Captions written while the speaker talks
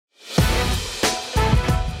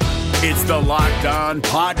It's the Locked On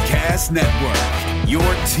Podcast Network, your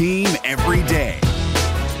team every day.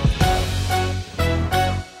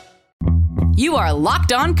 You are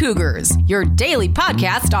Locked On Cougars, your daily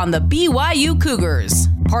podcast on the BYU Cougars,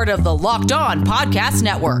 part of the Locked On Podcast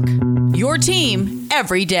Network, your team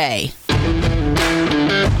every day.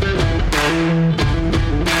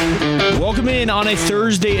 Welcome in on a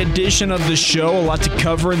Thursday edition of the show. A lot to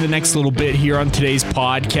cover in the next little bit here on today's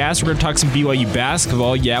podcast. We're going to talk some BYU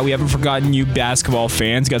basketball. Yeah, we haven't forgotten you basketball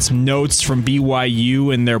fans. Got some notes from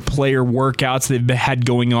BYU and their player workouts they've had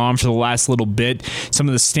going on for the last little bit. Some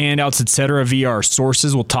of the standouts, etc. via our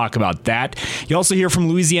sources. We'll talk about that. You also hear from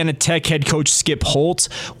Louisiana Tech head coach Skip Holtz.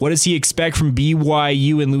 What does he expect from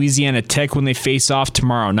BYU and Louisiana Tech when they face off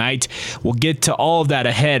tomorrow night? We'll get to all of that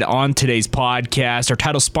ahead on today's podcast. Our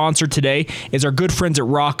title sponsor today is our good friends at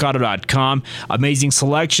rockauto.com. Amazing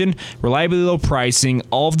selection, reliably low pricing,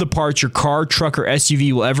 all of the parts your car, truck, or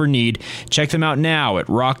SUV will ever need. Check them out now at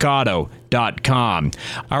rockauto.com.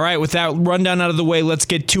 All right, with that rundown out of the way, let's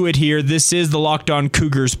get to it here. This is the Locked On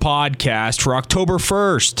Cougars podcast for October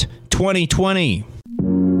 1st, 2020.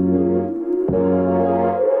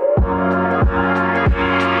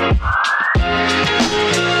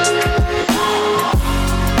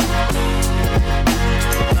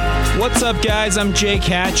 What's up, guys? I'm Jake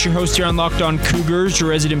Hatch, your host here on Locked On Cougars, your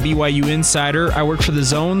resident BYU insider. I work for the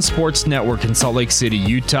Zone Sports Network in Salt Lake City,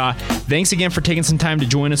 Utah. Thanks again for taking some time to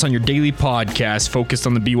join us on your daily podcast focused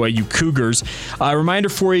on the BYU Cougars. A reminder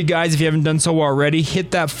for you guys, if you haven't done so already,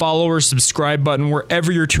 hit that follow or subscribe button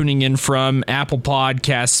wherever you're tuning in from. Apple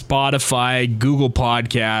Podcasts, Spotify, Google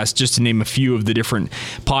Podcasts, just to name a few of the different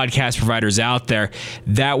podcast providers out there.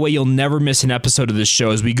 That way you'll never miss an episode of this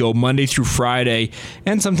show as we go Monday through Friday,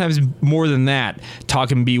 and sometimes more than that,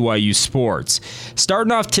 talking BYU sports.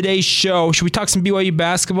 Starting off today's show, should we talk some BYU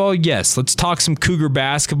basketball? Yes, let's talk some Cougar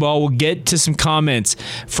basketball. We'll get to some comments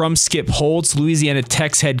from Skip Holtz, Louisiana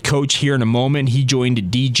Tech's head coach, here in a moment. He joined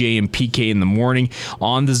DJ and PK in the morning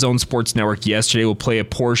on the Zone Sports Network yesterday. We'll play a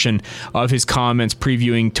portion of his comments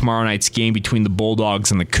previewing tomorrow night's game between the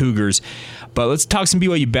Bulldogs and the Cougars. But let's talk some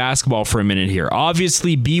BYU basketball for a minute here.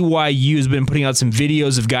 Obviously, BYU has been putting out some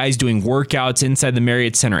videos of guys doing workouts inside the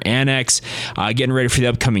Marriott Center Annex, getting ready for the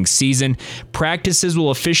upcoming season. Practices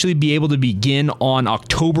will officially be able to begin on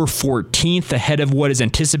October 14th, ahead of what is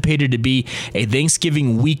anticipated to be a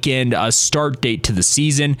Thanksgiving weekend start date to the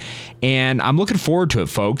season. And I'm looking forward to it,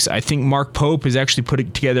 folks. I think Mark Pope is actually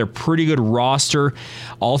putting together a pretty good roster,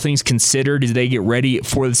 all things considered, as they get ready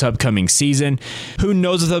for this upcoming season. Who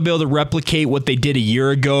knows if they'll be able to replicate what they did a year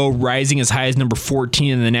ago, rising as high as number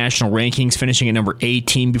 14 in the national rankings, finishing at number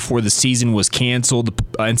 18 before the season was canceled, the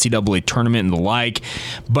NCAA tournament and the like.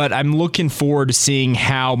 But I'm looking forward to seeing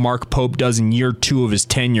how Mark Pope does in year 2 of his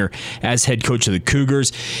tenure as head coach of the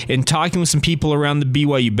Cougars. And talking with some people around the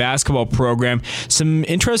BYU basketball program, some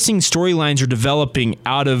interesting storylines are developing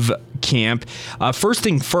out of camp. First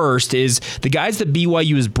thing first is the guys that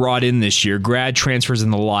BYU has brought in this year, grad transfers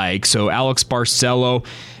and the like. So Alex Barcelo,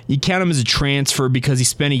 you count him as a transfer because he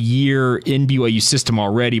spent a year in BYU system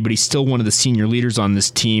already, but he's still one of the senior leaders on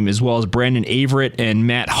this team, as well as Brandon Averett and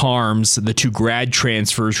Matt Harms, the 2 grad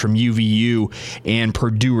transfers from UVU and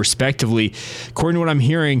Purdue, respectively. According to what I'm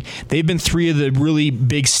hearing, they've been 3 of the really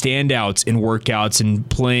big standouts in workouts and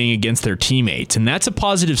playing against their teammates. And that's a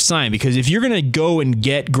positive sign, because if you're going to go and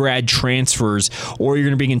get grad transfers, or you're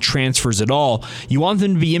going to bring in transfers at all, you want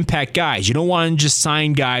them to be impact guys. You don't want to just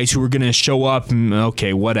sign guys who are going to show up and,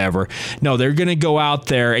 okay, whatever. No, they're going to go out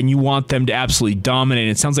there and you want them to absolutely dominate.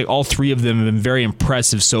 It sounds like all 3 of them have been very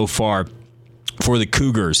impressive so far for the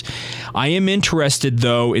Cougars. I am interested,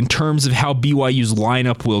 though, in terms of how BYU's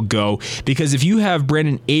lineup will go, because if you have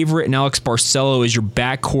Brandon Averett and Alex Barcelo as your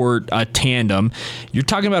backcourt tandem, you're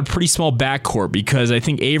talking about a pretty small backcourt, because I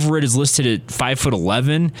think Averett is listed at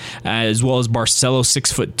 5'11", as well as Barcelo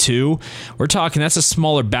 6'2". We're talking that's a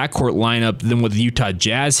smaller backcourt lineup than what the Utah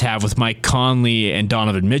Jazz have with Mike Conley and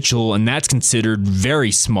Donovan Mitchell, and that's considered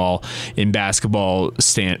very small in basketball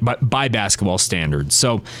by basketball standards.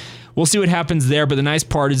 So we'll see what happens there, but the nice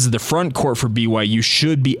part is the front court for BYU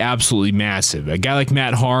should be absolutely massive. A guy like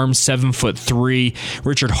Matt Harms, 7'3",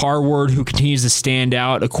 Richard Harward, who continues to stand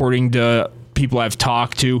out according to people I've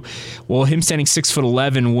talked to. Well, him standing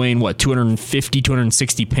 6'11", weighing 250,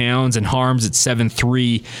 260 pounds, and Harms at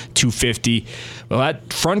 7'3", 250. Well,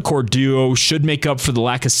 that front court duo should make up for the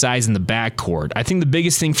lack of size in the back court. I think the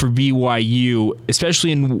biggest thing for BYU,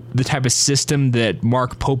 especially in the type of system that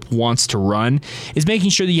Mark Pope wants to run, is making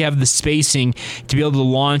sure that you have the spacing to be able to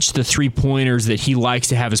launch the three-pointers that he likes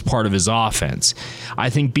to have as part of his offense. I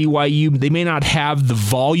think BYU, they may not have the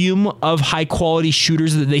volume of high-quality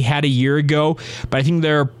shooters that they had a year ago, but I think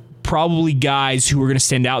they're probably guys who are going to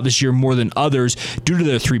stand out this year more than others due to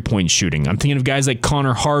their three-point shooting. I'm thinking of guys like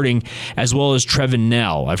Connor Harding as well as Trevin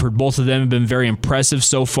Nell. I've heard both of them have been very impressive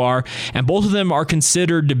so far, and both of them are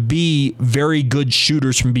considered to be very good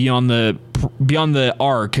shooters from beyond the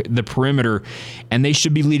arc, the perimeter, and they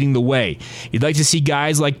should be leading the way. You'd like to see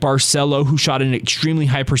guys like Barcelo, who shot an extremely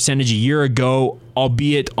high percentage a year ago,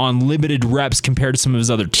 albeit on limited reps compared to some of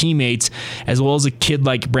his other teammates, as well as a kid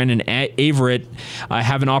like Brandon Averett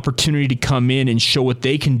have an opportunity to come in and show what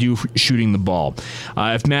they can do shooting the ball.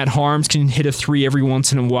 If Matt Harms can hit a three every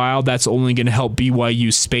once in a while, that's only going to help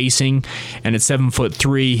BYU spacing, and at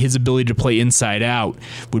 7'3", his ability to play inside out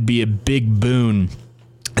would be a big boon,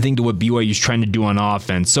 I think, to what BYU is trying to do on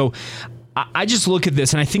offense. So I just look at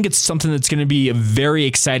this, and I think it's something that's going to be a very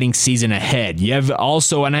exciting season ahead. You have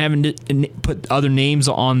also, and I haven't put other names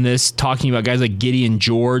on this, talking about guys like Gideon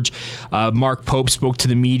George. Mark Pope spoke to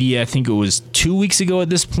the media, I think it was 2 weeks ago at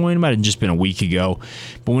this point. It might have just been a week ago.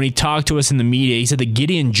 But when he talked to us in the media, he said that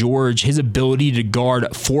Gideon George, his ability to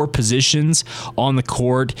guard four positions on the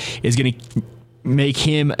court is going to make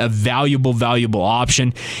him a valuable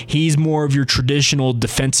option. He's more of your traditional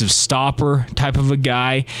defensive stopper type of a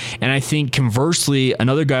guy. And I think conversely,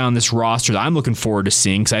 another guy on this roster that I'm looking forward to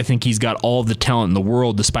seeing, because I think he's got all the talent in the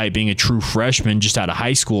world despite being a true freshman just out of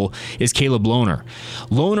high school, is Caleb Lohner.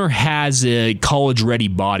 Lohner has a college-ready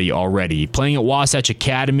body already. Playing at Wasatch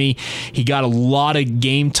Academy, he got a lot of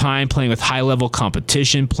game time playing with high-level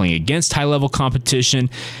competition, playing against high-level competition,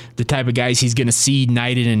 the type of guys he's going to see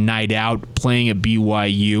night in and night out playing at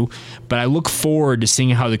BYU. But I look forward to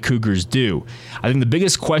seeing how the Cougars do. I think the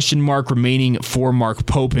biggest question mark remaining for Mark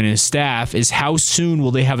Pope and his staff is how soon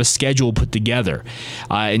will they have a schedule put together.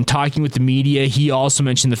 In talking with the media, he also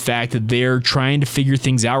mentioned the fact that they're trying to figure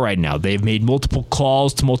things out right now. They've made multiple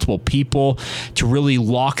calls to multiple people to really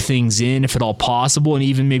lock things in, if at all possible, and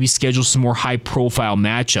even maybe schedule some more high-profile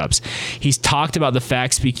matchups. He's talked about the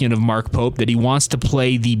fact, speaking of Mark Pope, that he wants to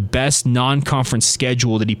play the best non-conference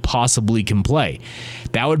schedule that he possibly can play.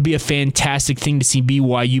 That would be a fantastic thing to see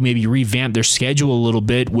BYU maybe revamp their schedule a little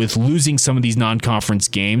bit with losing some of these non-conference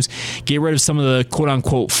games, get rid of some of the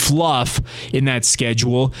quote-unquote fluff in that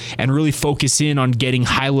schedule, and really focus in on getting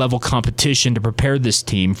high-level competition to prepare this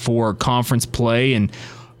team for conference play and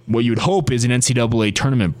what you would hope is an NCAA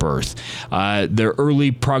tournament berth. Their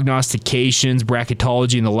early prognostications,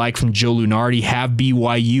 bracketology, and the like from Joe Lunardi have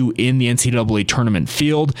BYU in the NCAA tournament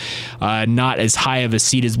field. Not as high of a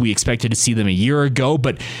seed as we expected to see them a year ago,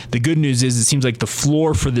 but the good news is it seems like the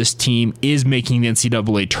floor for this team is making the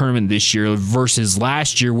NCAA tournament this year versus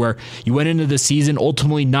last year, where you went into the season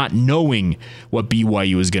ultimately not knowing what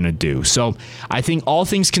BYU was going to do. So I think all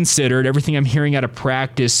things considered, everything I'm hearing out of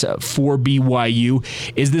practice for BYU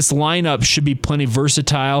is this lineup should be plenty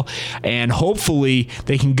versatile, and hopefully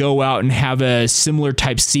they can go out and have a similar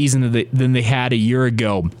type season than they had a year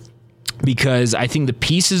ago, because I think the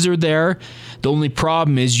pieces are there. The only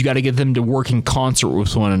problem is you got to get them to work in concert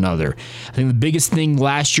with one another. I think the biggest thing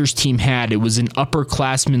last year's team had, it was an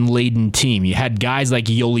upperclassman-laden team. You had guys like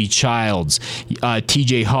Yoli Childs,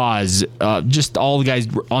 TJ Haws, just all the guys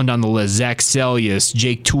on down the list, Zach Selius,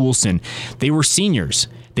 Jake Toulson. They were seniors.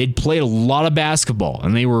 They'd played a lot of basketball,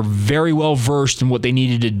 and they were very well versed in what they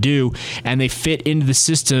needed to do, and they fit into the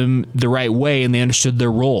system the right way, and they understood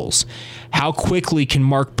their roles. How quickly can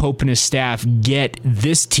Mark Pope and his staff get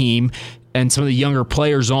this team and some of the younger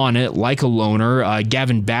players on it, like a Lohner?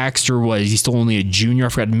 Gavin Baxter, he's still only a junior. I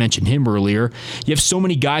forgot to mention him earlier. You have so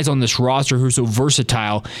many guys on this roster who are so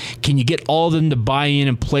versatile. Can you get all of them to buy in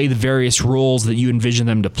and play the various roles that you envision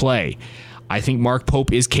them to play? I think Mark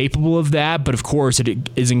Pope is capable of that, but of course it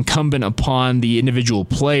is incumbent upon the individual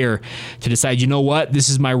player to decide, you know what, this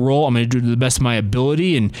is my role, I'm going to do the best of my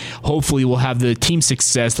ability, and hopefully we'll have the team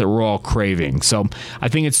success that we're all craving. So I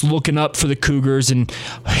think it's looking up for the Cougars, and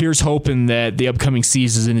here's hoping that the upcoming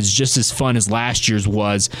season is just as fun as last year's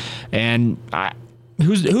was. And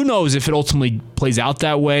who knows if it ultimately plays out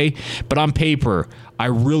that way, but on paper, I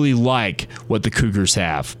really like what the Cougars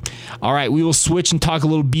have. All right, we will switch and talk a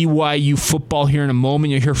little BYU football here in a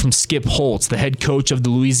moment. You'll hear from Skip Holtz, the head coach of the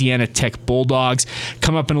Louisiana Tech Bulldogs.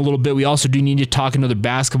 Come up in a little bit. We also do need to talk another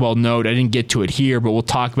basketball note. I didn't get to it here, but we'll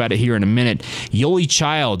talk about it here in a minute. Yoeli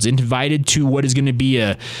Childs invited to what is going to be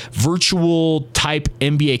a virtual type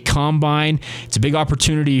NBA combine. It's a big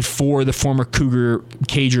opportunity for the former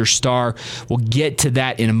Cager star. We'll get to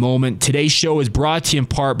that in a moment. Today's show is brought to you in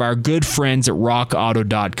part by our good friends at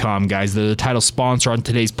rockauto.com, guys. They're the title sponsor on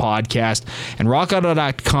today's podcast, and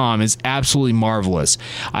rockauto.com is absolutely marvelous.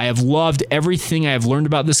 I have loved everything I have learned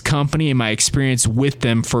about this company and my experience with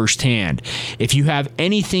them firsthand. If you have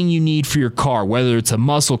anything you need for your car, whether it's a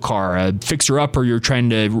muscle car, a fixer-upper you're trying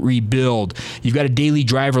to rebuild, you've got a daily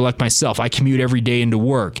driver like myself, I commute every day into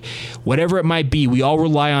work, whatever it might be, we all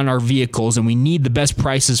rely on our vehicles and we need the best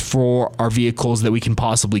prices for our vehicles that we can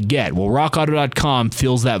possibly get. Well, rockauto.com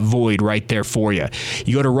fills that void right there for you.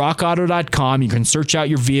 You go to rockauto.com, you can search out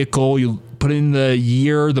your vehicle, you put in the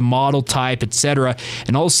year, the model type, etc.,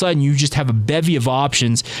 and all of a sudden you just have a bevy of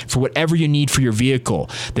options for whatever you need for your vehicle.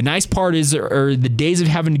 The nice part is the days of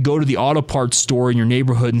having to go to the auto parts store in your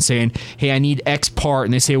neighborhood and saying, hey, I need X part,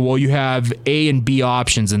 and they say, well, you have A and B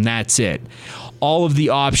options, and that's it. All of the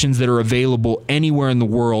options that are available anywhere in the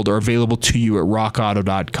world are available to you at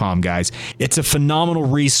rockauto.com, guys. It's a phenomenal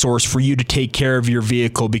resource for you to take care of your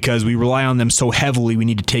vehicle because we rely on them so heavily. We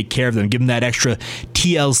need to take care of them, give them that extra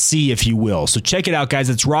TLC, if you will. So check it out, guys.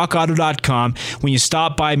 It's rockauto.com. When you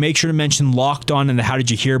stop by, make sure to mention Locked On in the How Did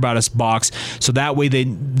You Hear About Us box, so that way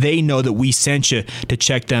they know that we sent you to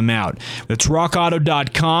check them out. That's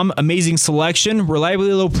rockauto.com. Amazing selection,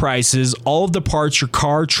 reliably low prices, all of the parts your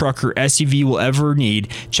car, truck, or SUV will ever need.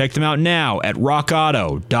 Check them out now at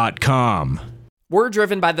rockauto.com. We're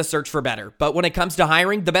driven by the search for better, but when it comes to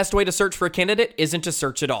hiring, the best way to search for a candidate isn't to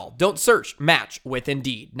search at all. Don't search, match with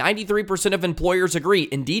Indeed. 93% of employers agree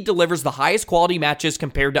Indeed delivers the highest quality matches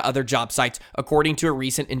compared to other job sites, according to a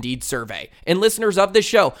recent Indeed survey. And listeners of this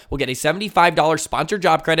show will get a $75 sponsored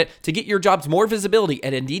job credit to get your jobs more visibility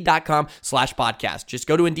at Indeed.com/podcast. Just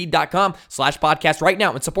go to Indeed.com/podcast right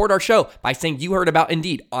now and support our show by saying you heard about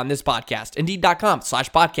Indeed on this podcast.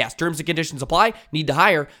 Indeed.com/podcast. Terms and conditions apply. Need to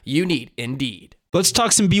hire? You need Indeed. Let's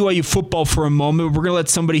talk some BYU football for a moment. We're going to let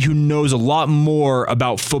somebody who knows a lot more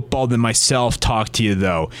about football than myself talk to you,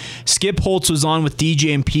 though. Skip Holtz was on with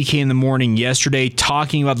DJ and PK in the morning yesterday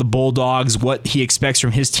talking about the Bulldogs, what he expects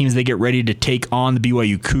from his team as they get ready to take on the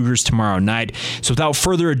BYU Cougars tomorrow night. So without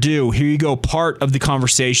further ado, here you go, part of the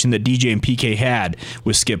conversation that DJ and PK had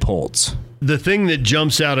with Skip Holtz. The thing that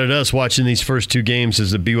jumps out at us watching these first two games is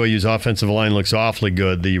that BYU's offensive line looks awfully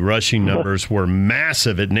good. The rushing numbers were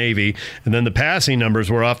massive at Navy, and then the passing numbers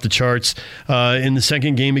were off the charts in the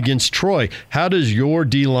second game against Troy. How does your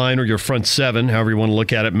D-line or your front seven, however you want to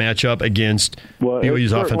look at it, match up against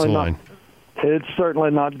BYU's offensive line? It's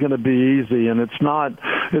certainly not going to be easy, and it's not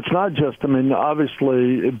just, I mean,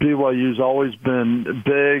 obviously BYU's always been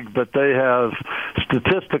big, but they have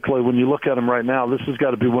statistically, when you look at them right now, this has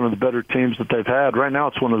got to be one of the better teams that they've had. Right now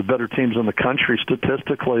it's one of the better teams in the country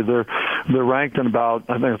statistically. They're ranked in about,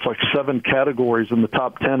 I think it's like 7 categories in the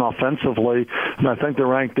top 10 offensively, and I think they're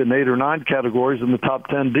ranked in 8 or 9 categories in the top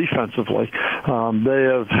 10 defensively. They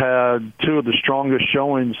have had 2 of the strongest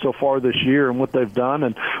showings so far this year in what they've done,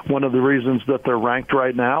 and one of the reasons that they're ranked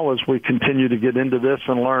right now as we continue to get into this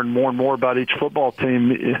and learn more and more about each football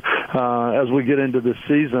team as we get into this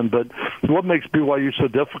season. But what makes BYU so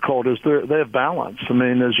difficult is they have balance. I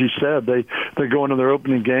mean, as you said, they go into their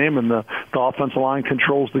opening game and the offensive line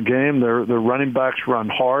controls the game. Their running backs run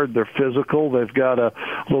hard. They're physical. They've got a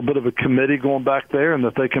little bit of a committee going back there, and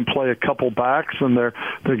that they can play a couple backs, and they're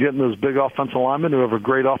getting those big offensive linemen who have a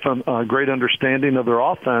great understanding of their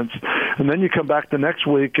offense. And then you come back the next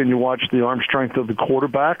week and you watch the arm strength of the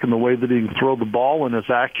quarterback and the way that he can throw the ball and his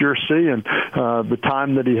accuracy and the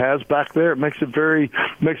time that he has back there. It makes it very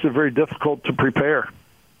difficult to prepare.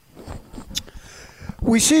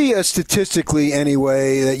 We see statistically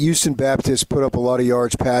anyway that Houston Baptist put up a lot of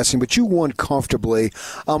yards passing, but you won comfortably.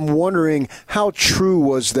 I'm wondering how true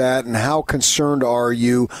was that, and how concerned are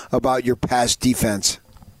you about your pass defense?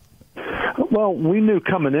 Well, we knew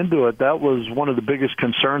coming into it that was one of the biggest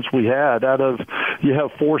concerns we had. You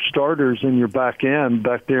have 4 starters in your back end,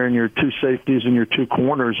 back there in your 2 safeties and your 2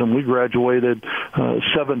 corners, and we graduated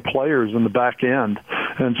 7 players in the back end.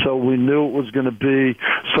 And so we knew it was going to be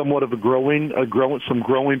somewhat of some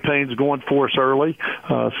growing pains going for us early.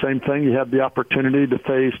 Same thing, you had the opportunity to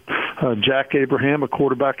face Jack Abraham, a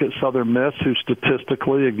quarterback at Southern Miss, who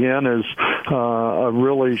statistically, again, is a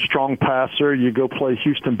really strong passer. You go play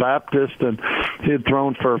Houston Baptist, and he had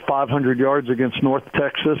thrown for 500 yards against North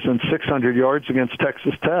Texas and 600 yards against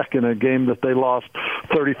Texas Tech in a game that they lost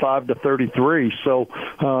 35-33. So,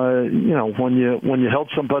 when you held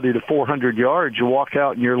somebody to 400 yards, you walk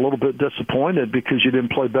out and you're a little bit disappointed because you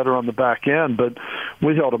didn't play better on the back end. But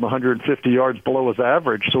we held him 150 yards below his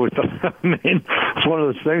average. So it's one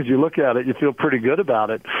of those things. You look at it, you feel pretty good about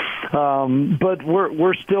it. But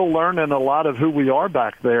we're still learning a lot of who we are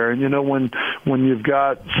back there. And when you've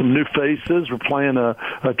got some new faces, we're playing a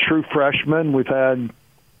true freshman. We've had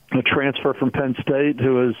a transfer from Penn State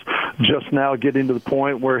who is just now getting to the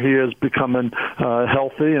point where he is becoming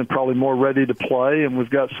healthy and probably more ready to play. And we've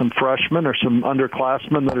got some freshmen or some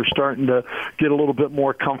underclassmen that are starting to get a little bit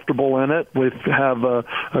more comfortable in it. We have a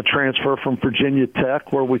transfer from Virginia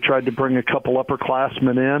Tech where we tried to bring a couple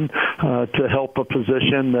upperclassmen in to help a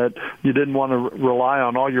position that you didn't want to rely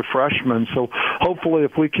on all your freshmen. So hopefully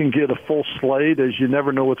if we can get a full slate, as you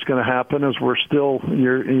never know what's going to happen, as you're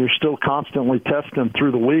still constantly testing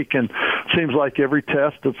through the week. And it seems like every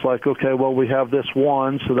test, it's like, okay, well, we have this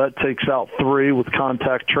one, so that takes out 3 with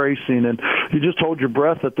contact tracing, and you just hold your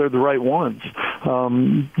breath that they're the right ones.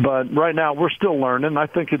 But right now, we're still learning. I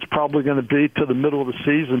think it's probably going to be to the middle of the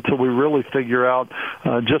season until we really figure out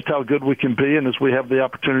just how good we can be, and as we have the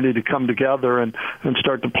opportunity to come together and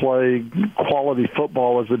start to play quality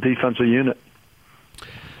football as a defensive unit.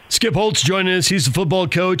 Skip Holtz joining us. He's the football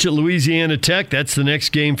coach at Louisiana Tech. That's the next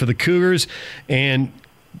game for the Cougars. And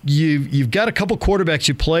you've got a couple quarterbacks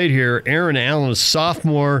you played here. Aaron Allen, a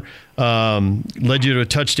sophomore, led you to a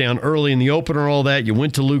touchdown early in the opener, all that. You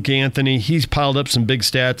went to Luke Anthony. He's piled up some big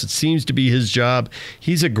stats. It seems to be his job.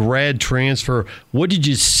 He's a grad transfer. What did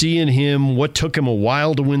you see in him? What took him a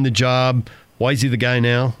while to win the job? Why is he the guy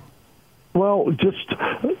now? Well, just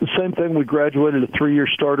the same thing. We graduated a 3-year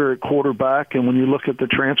starter at quarterback, and when you look at the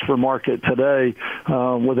transfer market today,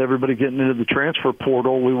 with everybody getting into the transfer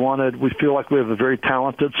portal, we feel like we have a very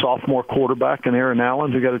talented sophomore quarterback in Aaron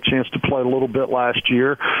Allen, who got a chance to play a little bit last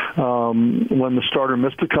year when the starter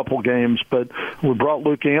missed a couple games. But we brought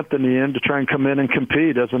Luke Anthony in to try and come in and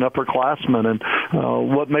compete as an upperclassman. And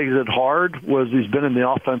what makes it hard was he's been in the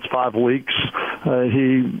offense 5 weeks.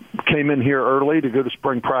 He came in here early to go to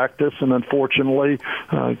spring practice, and unfortunately,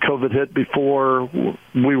 COVID hit before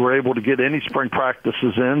we were able to get any spring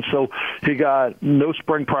practices in. So he got no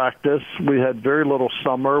spring practice. We had very little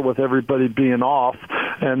summer with everybody being off,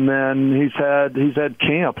 and then he's had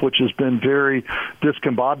camp, which has been very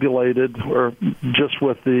discombobulated, or just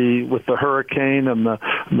with the hurricane and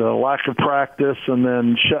the lack of practice, and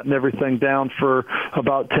then shutting everything down for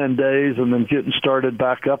about 10 days, and then getting started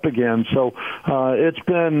back up again. So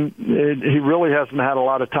he really hasn't had a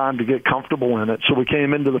lot of time to get comfortable in it. So we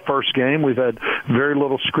came into the first game. We've had very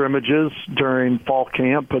little scrimmages during fall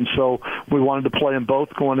camp, and so we wanted to play them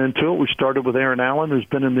both going into it. We started with Aaron Allen, who's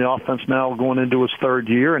been in the offense now going into his 3rd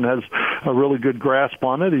year and has a really good grasp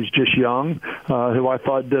on it. He's just young, who I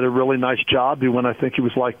thought did a really nice job. I think he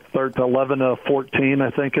was like 11-14,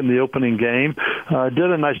 I think, in the opening game.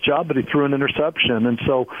 Did a nice job, but he threw an interception. And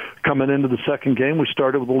so coming into the second game, we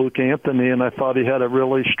started with Luke Anthony, and I thought he had a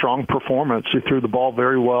really strong performance. He threw the ball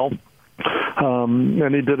very well.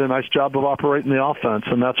 And he did a nice job of operating the offense,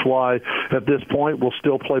 and that's why at this point we'll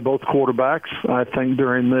still play both quarterbacks. I think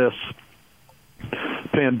during this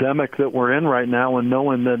pandemic that we're in right now, and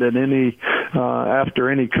knowing that at after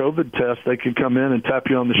any COVID test, they could come in and tap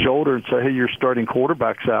you on the shoulder and say, hey, you're starting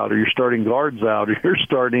quarterbacks out, or you're starting guards out, or you're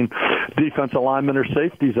starting defensive linemen or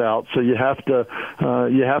safeties out. So you have to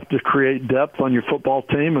create depth on your football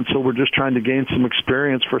team, and so we're just trying to gain some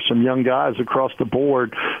experience for some young guys across the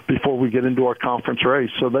board before we get into our conference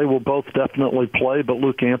race. So they will both definitely play, but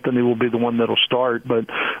Luke Anthony will be the one that'll start. But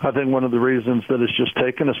I think one of the reasons that it's just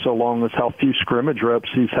taken us so long is how few scrimmage reps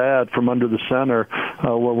he's had from under the center,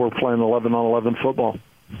 where we're playing 11-on-11 football.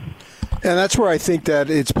 And that's where I think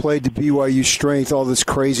that it's played to BYU's strength, all this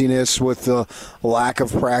craziness with the lack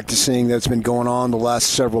of practicing that's been going on the last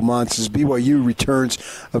several months, as BYU returns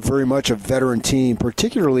very much a veteran team,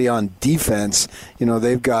 particularly on defense.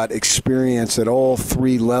 They've got experience at all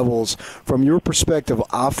 3 levels. From your perspective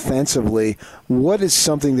offensively, what is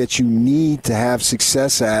something that you need to have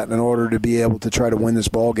success at in order to be able to try to win this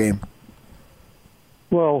ball game?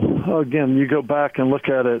 Well, again, you go back and look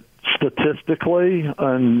at it statistically,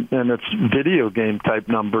 and it's video game type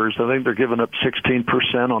numbers. I think they're giving up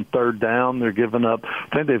 16% on third down. I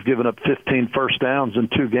think they've given up 15 first downs in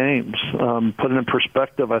 2 games. Put it in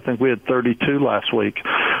perspective, I think we had 32 last week.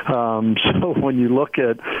 So when you look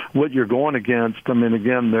at what you're going against, I mean,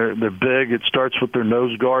 again, they're big. It starts with their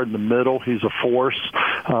nose guard in the middle. He's a force.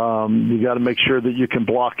 You got to make sure that you can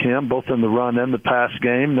block him both in the run and the pass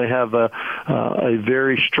game. They have a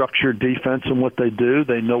very structured defense in what they do.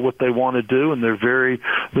 They know what they want to do, and they're very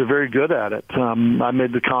good at it. I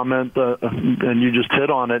made the comment, and you just hit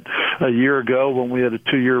on it, a year ago when we had a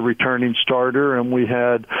 2-year returning starter, and we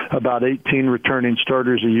had about 18 returning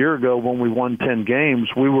starters a year ago when we won 10 games.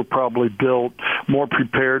 We were probably built more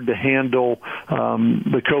prepared to handle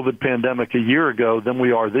the COVID pandemic a year ago than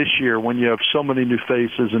we are this year, when you have so many new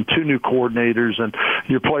faces and 2 new coordinators, and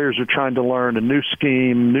your players are trying to learn a new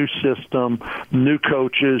scheme, new system, new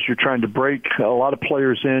coaches. You're trying to break a lot of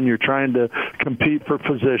players in. You're trying to compete for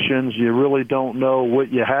positions. You really don't know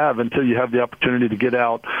what you have until you have the opportunity to get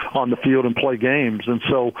out on the field and play games. And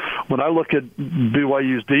so when I look at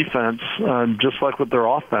BYU's defense, just like with their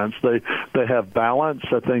offense, they have balance.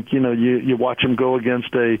 I think, you watch them go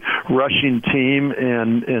against a rushing team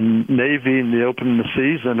in Navy in the opening of the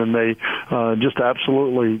season, and they just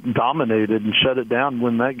absolutely dominated and shut it down,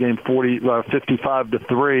 win that game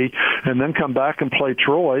 55-3, and then come back and play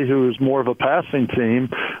Troy, who is more of a passing team,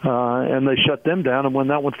 and they shut them down and win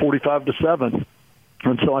that one 45-7.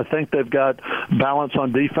 And so I think they've got balance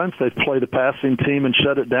on defense. They've played a passing team and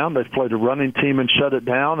shut it down. They've played a running team and shut it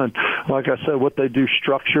down. And like I said, what they do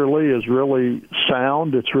structurally is really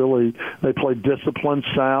sound. They play disciplined,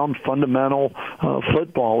 sound, fundamental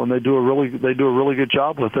football, and they do a really good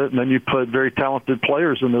job with it. And then you put very talented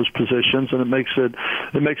players in those positions, and it makes it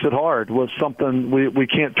hard. With something we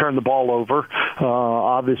can't turn the ball over,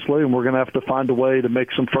 obviously, and we're going to have to find a way to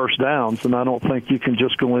make some first downs. And I don't think you can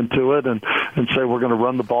just go into it and say we're going to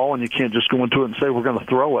run the ball, and you can't just go into it and say we're going to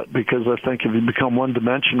throw it, because I think if you become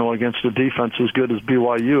one-dimensional against a defense as good as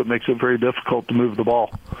BYU, it makes it very difficult to move the ball.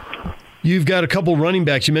 You've got a couple running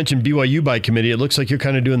backs. You mentioned BYU by committee. It looks like you're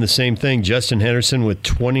kind of doing the same thing. Justin Henderson with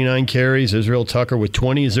 29 carries, Israel Tucker with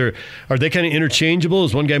 20. Are they kind of interchangeable?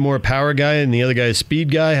 Is one guy more a power guy and the other guy a speed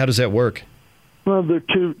guy? How does that work? Well, they're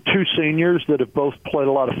two seniors that have both played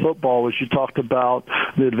a lot of football. As you talked about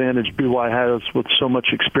the advantage BYU has with so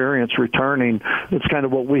much experience returning, it's kind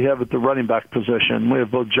of what we have at the running back position. We have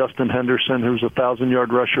both Justin Henderson, who was a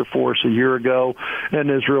 1,000-yard rusher for us a year ago, and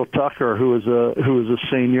Israel Tucker, who is a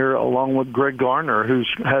senior, along with Greg Garner,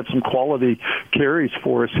 who's had some quality carries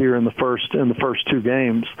for us here in the first 2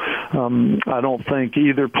 games. I don't think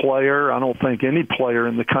any player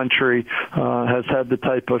in the country has had the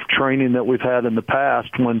type of training that we've had in the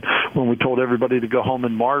past when we told everybody to go home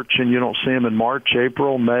in March, and you don't see them in March,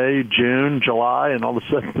 April, May, June, July, and all of a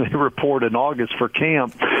sudden they report in August for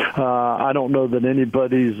camp. I don't know that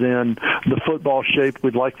anybody's in the football shape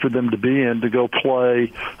we'd like for them to be in to go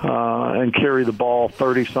play and carry the ball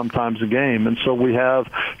 30 sometimes a game. And so we have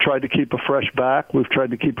tried to keep a fresh back. We've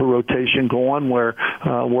tried to keep a rotation going where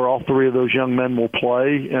all 3 of those young men will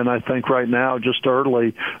play. And I think right now, just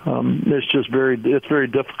early, it's very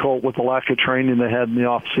difficult with the lack of training they had in the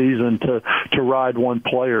off season to ride one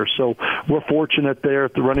player. So we're fortunate there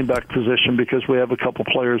at the running back position because we have a couple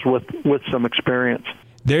players with some experience.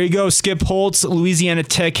 There you go, Skip Holtz, Louisiana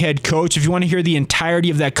Tech head coach. If you want to hear the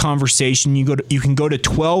entirety of that conversation, you can go to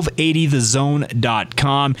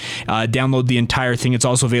 1280thezone.com. Download the entire thing. It's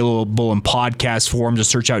also available in podcast form.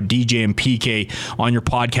 Just search out DJ and PK on your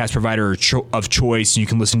podcast provider of choice, and you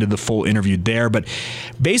can listen to the full interview there. But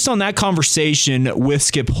based on that conversation with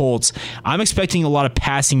Skip Holtz, I'm expecting a lot of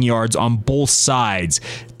passing yards on both sides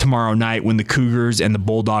tomorrow night when the Cougars and the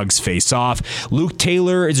Bulldogs face off. Luke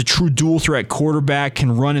Taylor is a true dual threat quarterback,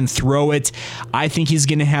 can run and throw it. I think he's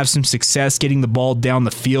going to have some success getting the ball down the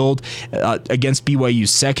field against BYU's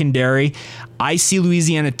secondary. I see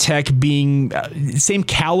Louisiana Tech being same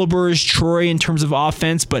caliber as Troy in terms of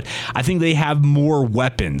offense, but I think they have more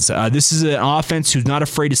weapons. This is an offense who's not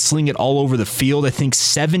afraid to sling it all over the field. I think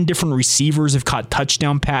 7 different receivers have caught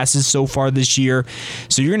touchdown passes so far this year.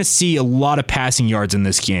 So you're going to see a lot of passing yards in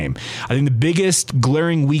this game. I think the biggest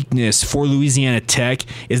glaring weakness for Louisiana Tech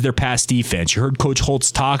is their pass defense. You heard Coach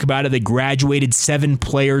Holtz talk about it. They graduated 7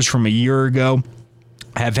 players from a year ago.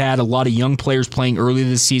 Have had a lot of young players playing early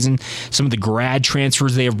this season. Some of the grad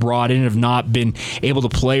transfers they have brought in have not been able to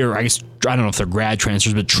play, or I guess, I don't know if they're grad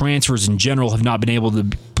transfers, but transfers in general have not been able to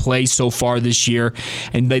play so far this year,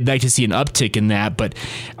 and they'd like to see an uptick in that. But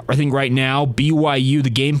I think right now, BYU, the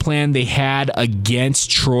game plan they had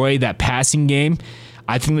against Troy, that passing game,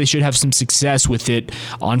 I think they should have some success with it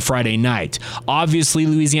on Friday night. Obviously,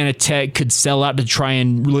 Louisiana Tech could sell out to try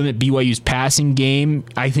and limit BYU's passing game.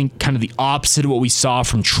 I think kind of the opposite of what we saw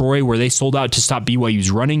from Troy, where they sold out to stop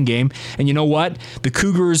BYU's running game. And you know what? The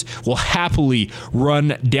Cougars will happily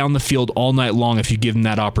run down the field all night long if you give them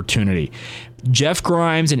that opportunity. Jeff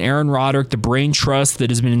Grimes and Aaron Roderick, the brain trust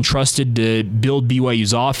that has been entrusted to build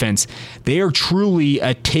BYU's offense, they are truly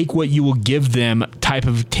a take what you will give them type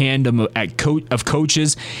of tandem of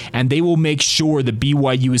coaches, and they will make sure that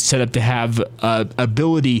BYU is set up to have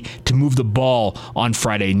ability to move the ball on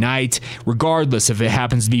Friday night, regardless if it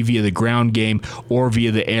happens to be via the ground game or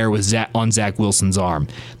via the air with on Zach Wilson's arm.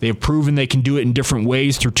 They have proven they can do it in different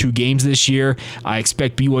ways through 2 games this year. I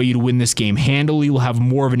expect BYU to win this game handily. We'll have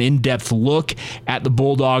more of an in-depth look at the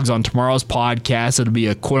Bulldogs on tomorrow's podcast. It'll be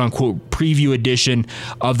a quote-unquote preview edition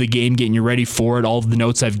of the game, getting you ready for it. All of the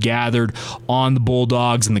notes I've gathered on the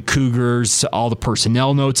Bulldogs and the Cougars, all the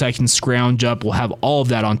personnel notes I can scrounge up. We'll have all of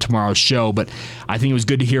that on tomorrow's show, but I think it was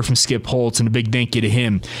good to hear from Skip Holtz, and a big thank you to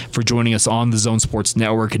him for joining us on the Zone Sports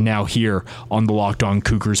Network and now here on the Locked On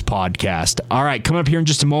Cougars podcast. All right, coming up here in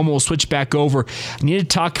just a moment, we'll switch back over. I need to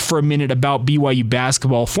talk for a minute about BYU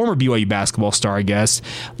basketball, former BYU basketball star, I guess,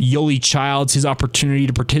 Yoeli Childs, his opportunity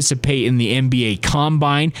to participate in the NBA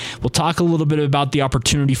Combine. We'll talk a little bit about the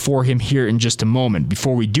opportunity for him here in just a moment.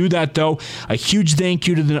 Before we do that, though, a huge thank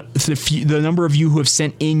you to the number of you who have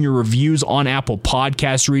sent in your reviews on Apple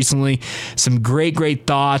Podcasts recently. Some great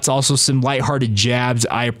thoughts, also some lighthearted jabs.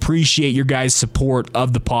 I appreciate your guys' support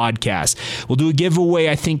of the podcast. We'll do a giveaway,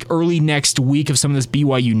 I think, early next week of some of this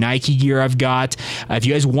BYU Nike gear I've got. If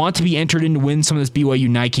you guys want to be entered in to win some of this BYU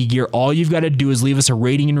Nike gear, all you've got to do is leave us a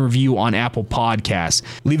rating and review on Apple Podcasts.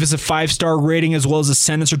 Leave us a 5-star rating as well as a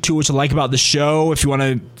sentence or two, which I like about the show. If you want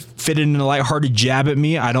to fit in a lighthearted jab at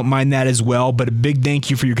me, I don't mind that as well. But a big thank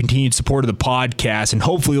you for your continued support of the podcast, and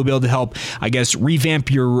hopefully you'll be able to help, I guess, revamp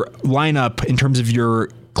your lineup in terms of your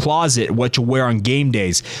closet, what you wear on game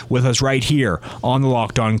days, with us right here on the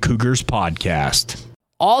Locked On Cougars podcast.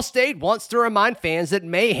 Allstate wants to remind fans that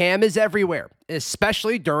mayhem is everywhere,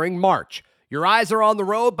 especially during March. Your eyes are on the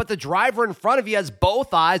road, but the driver in front of you has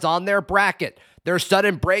both eyes on their bracket. Their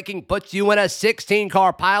sudden braking puts you in a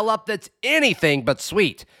 16-car pileup that's anything but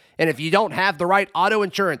sweet. And if you don't have the right auto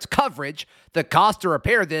insurance coverage, the cost to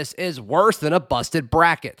repair this is worse than a busted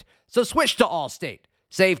bracket. So switch to Allstate.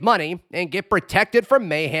 Save money and get protected from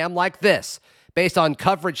mayhem like this. Based on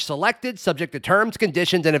coverage selected, subject to terms,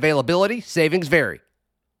 conditions, and availability, savings vary.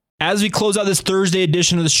 As we close out this Thursday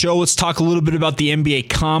edition of the show, let's talk a little bit about the NBA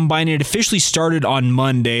Combine. It officially started on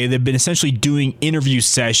Monday. They've been essentially doing interview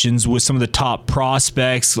sessions with some of the top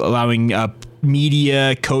prospects, allowing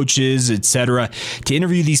media, coaches, etc., to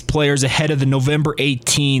interview these players ahead of the November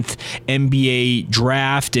 18th NBA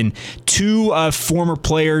draft. And 2 former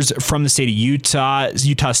players from the state of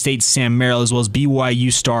Utah State Sam Merrill, as well as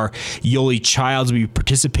BYU star Yoeli Childs, will be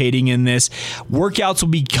participating in this. Workouts will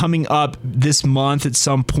be coming up this month at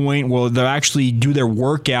some point. Well, they'll actually do their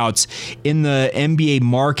workouts in the NBA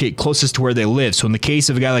market closest to where they live. So in the case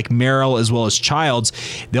of a guy like Merrill as well as Childs,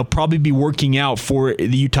 they'll probably be working out for the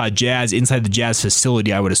Utah Jazz inside the Jazz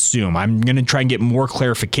facility, I would assume. I'm going to try and get more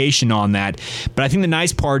clarification on that. But I think the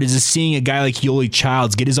nice part is seeing a guy like Yoeli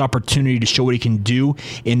Childs get his opportunity to show what he can do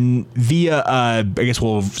via, I guess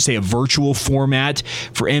we'll say, a virtual format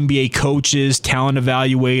for NBA coaches, talent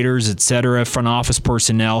evaluators, etc., front office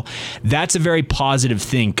personnel. That's a very positive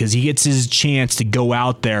thing because he gets his chance to go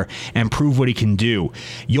out there and prove what he can do.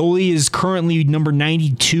 Yoeli is currently number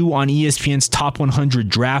 92 on ESPN's top 100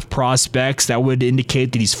 draft prospects. That would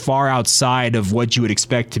indicate that he's far outside of what you would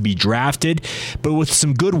expect to be drafted, but with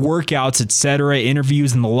some good workouts, etc.,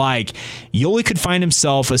 interviews and the like, Yoeli could find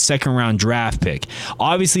himself a second-round draft pick.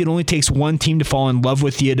 Obviously, it only takes one team to fall in love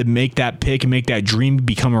with you to make that pick and make that dream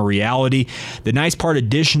become a reality. The nice part,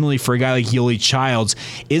 additionally, for a guy like Yoeli Childs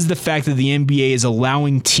is the fact that the NBA is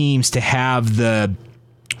allowing teams to have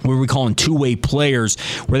what we call two-way players,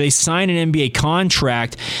 where they sign an NBA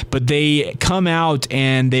contract, but they come out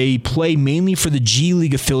and they play mainly for the G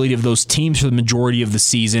League affiliate of those teams for the majority of the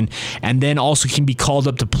season, and then also can be called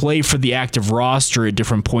up to play for the active roster at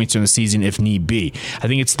different points in the season if need be. I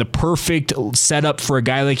think it's the perfect setup for a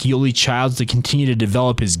guy like Yoeli Childs to continue to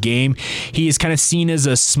develop his game. He is kind of seen as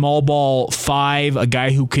a small ball 5, a guy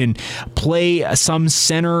who can play some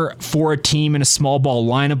center for a team in a small ball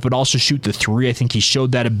lineup, but also shoot the 3. I think he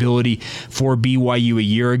showed that ability for BYU a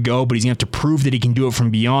year ago, but he's going to have to prove that he can do it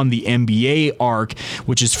from beyond the NBA arc,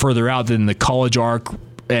 which is further out than the college arc,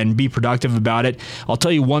 and be productive about it. I'll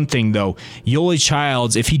tell you one thing, though. Yoli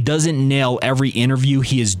Childs, if he doesn't nail every interview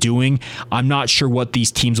he is doing, I'm not sure what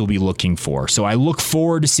these teams will be looking for. So I look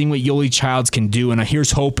forward to seeing what Yoli Childs can do, and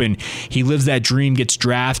here's hoping he lives that dream, gets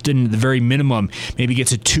drafted, and at the very minimum, maybe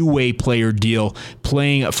gets a two-way player deal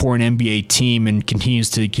playing for an NBA team and continues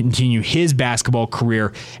to continue his basketball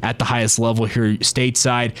career at the highest level here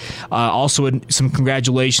stateside. Also, some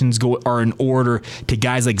congratulations are in order to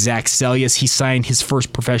guys like Zach Sellius. He signed his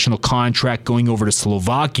first professional contract going over to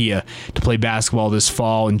Slovakia to play basketball this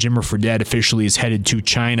fall, and Jimmer Fredette officially is headed to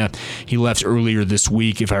China. He left earlier this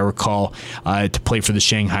week, if I recall, to play for the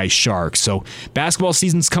Shanghai Sharks. So basketball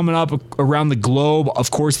season's coming up around the globe.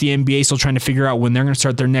 Of course, the NBA still trying to figure out when they're going to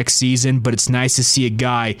start their next season, but it's nice to see a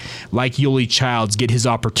guy like Yoli Childs get his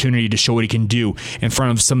opportunity to show what he can do in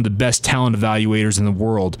front of some of the best talent evaluators in the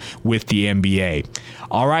world with the NBA.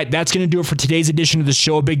 All right, that's going to do it for today's edition of the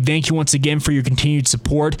show. A big thank you once again for your continued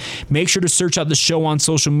support. Make sure to search out the show on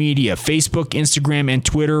social media, Facebook, Instagram, and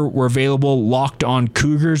Twitter. We're available, Locked On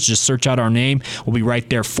Cougars. Just search out our name. We'll be right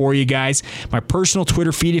there for you guys. My personal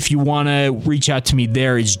Twitter feed, if you want to reach out to me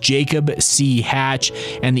there, is Jacob C. Hatch.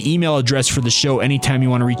 And the email address for the show, anytime you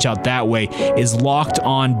want to reach out that way, is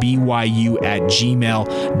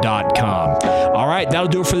lockedonbyu@gmail.com. All right, that'll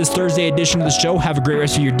do it for this Thursday edition of the show. Have a great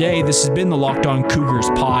rest of your day. This has been the Locked On Cougars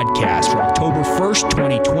podcast for October 1st,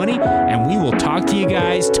 2020, and we will talk to you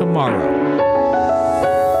guys tomorrow.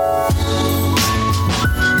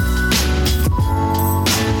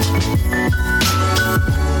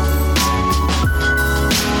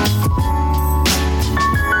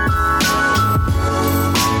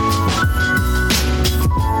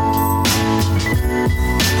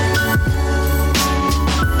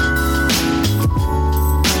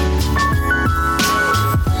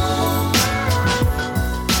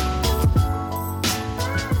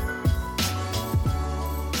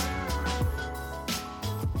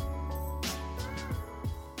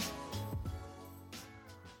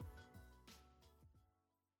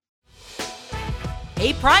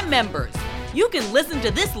 Hey, Prime members, you can listen to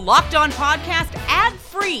this Locked On podcast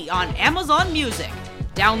ad-free on Amazon Music.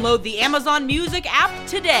 Download the Amazon Music app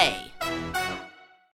today.